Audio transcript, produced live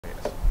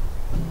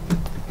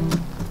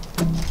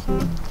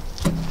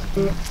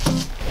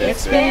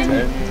It's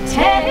been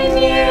 10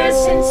 years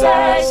since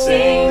I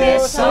sing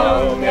this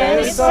song, and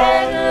it's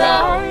 10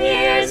 long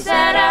years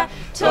that I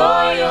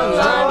toil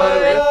on, but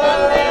with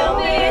a little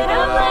bit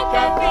of luck I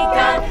think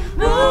I'd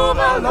move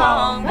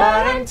along.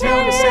 But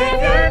until the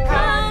Savior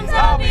comes,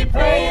 I'll be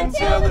praying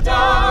till the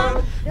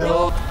dawn.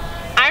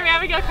 I'm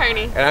Abigail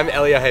Carney. And I'm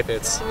Elliah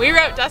Heifetz. We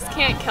wrote Dust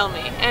Can't Kill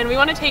Me, and we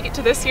want to take it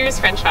to this year's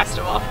Fringe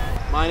Festival.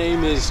 My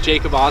name is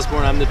Jacob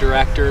Osborne. I'm the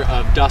director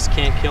of Dust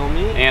Can't Kill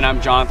Me. And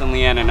I'm Jonathan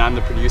Leanne, and I'm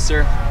the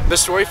producer. The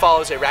story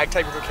follows a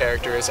ragtag group of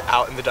characters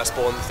out in the Dust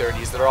Bowl in the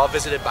 30s that are all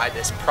visited by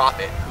this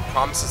prophet who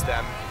promises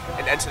them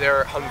an end to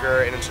their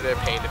hunger and into their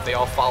pain if they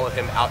all follow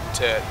him out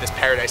into this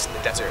paradise in the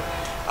desert.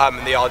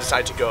 And they all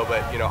decide to go,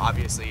 but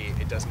obviously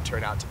it doesn't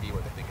turn out to be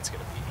what they think it's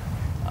going to be.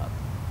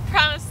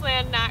 Promised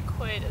land not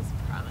quite as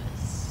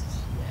promised.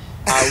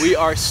 We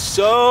are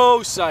so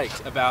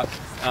psyched about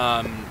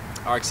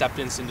our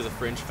acceptance into the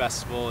Fringe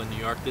Festival in New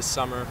York this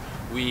summer.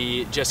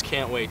 We just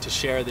can't wait to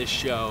share this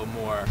show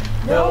more.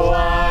 No,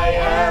 I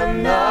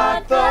am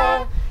not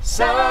the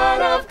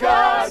Son of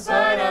God,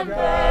 but I'm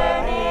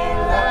burning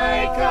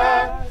like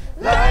a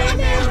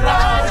lightning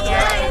rod.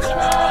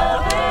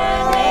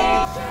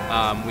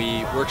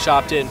 We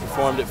workshopped it and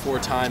performed it 4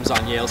 times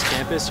on Yale's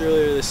campus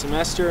earlier this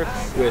semester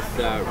with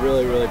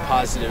really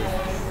positive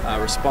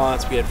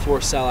response. We had 4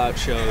 sellout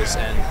shows,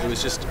 and it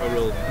was just a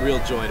real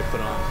joy to put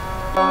on.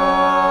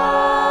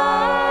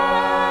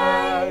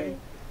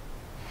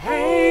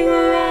 Hang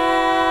around.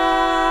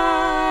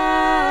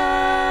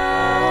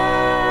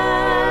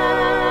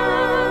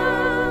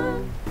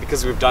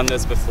 Because we've done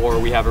this before,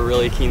 we have a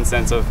really keen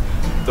sense of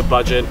the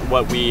budget,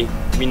 what we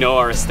know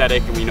our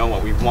aesthetic, and we know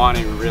what we want,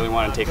 and we really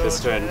want to take this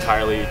to an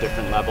entirely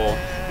different level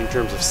in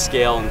terms of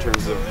scale, in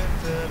terms of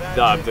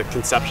the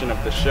conception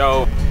of the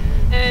show.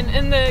 And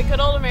in the good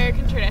old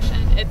American tradition,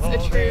 it's a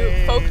true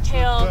folk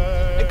tale,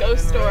 a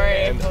ghost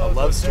story, And a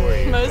love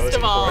story. most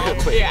of all.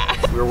 Yeah.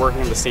 We're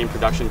working with the same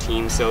production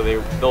team, so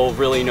they'll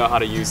really know how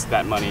to use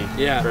that money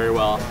very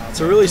well. It's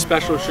a really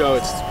special show.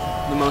 It's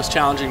the most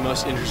challenging,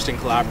 most interesting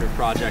collaborative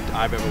project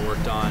I've ever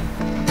worked on.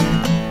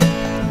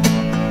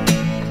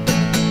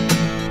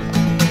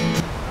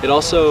 It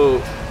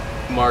also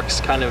marks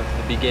kind of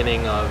the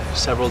beginning of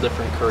several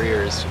different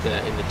careers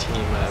in the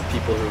team,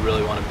 people who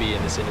really want to be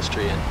in this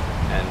industry and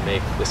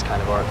make this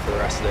kind of art for the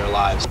rest of their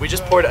lives. We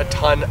just poured a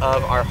ton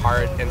of our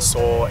heart and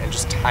soul and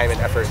just time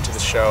and effort into the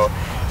show,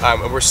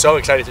 and we're so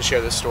excited to share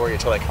this story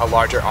to like a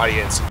larger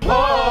audience.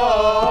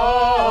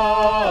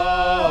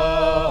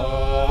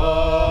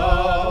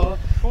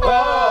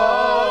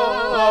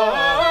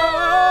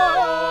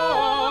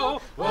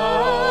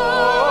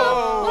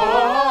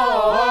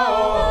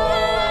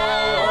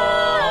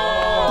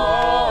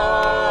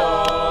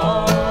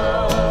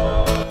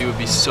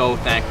 So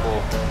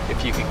thankful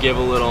if you could give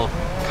a little,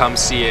 come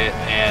see it,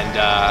 and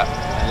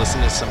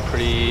listen to some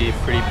pretty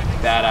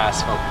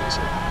badass folk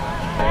music.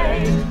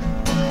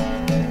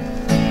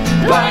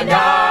 Blind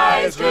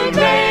eyes grew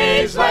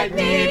blazed like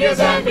meteors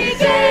and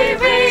became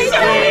rage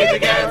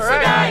against the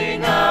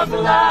dying of the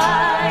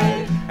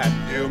light. And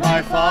knew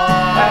my Father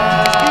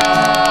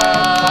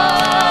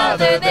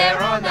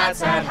there on that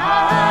sad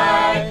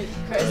high.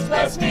 Christ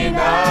bless me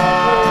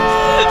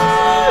now.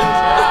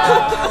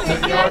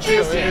 In your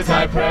tears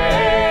I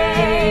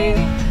pray.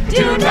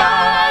 Do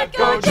not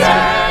go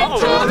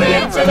gentle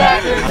into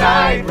that good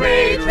night.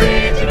 Rage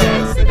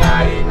against the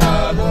dying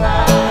of the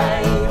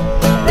light.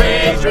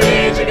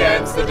 Rage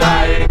against the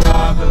dying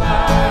of the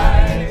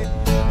light.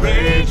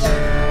 Rage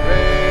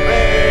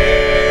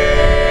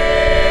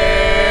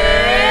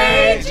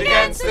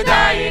against the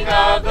dying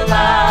of the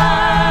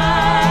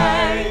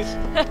light.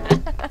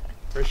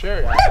 For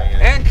sure.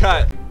 And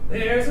cut.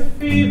 There's a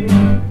feeling,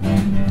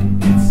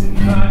 it's in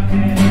my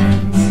head.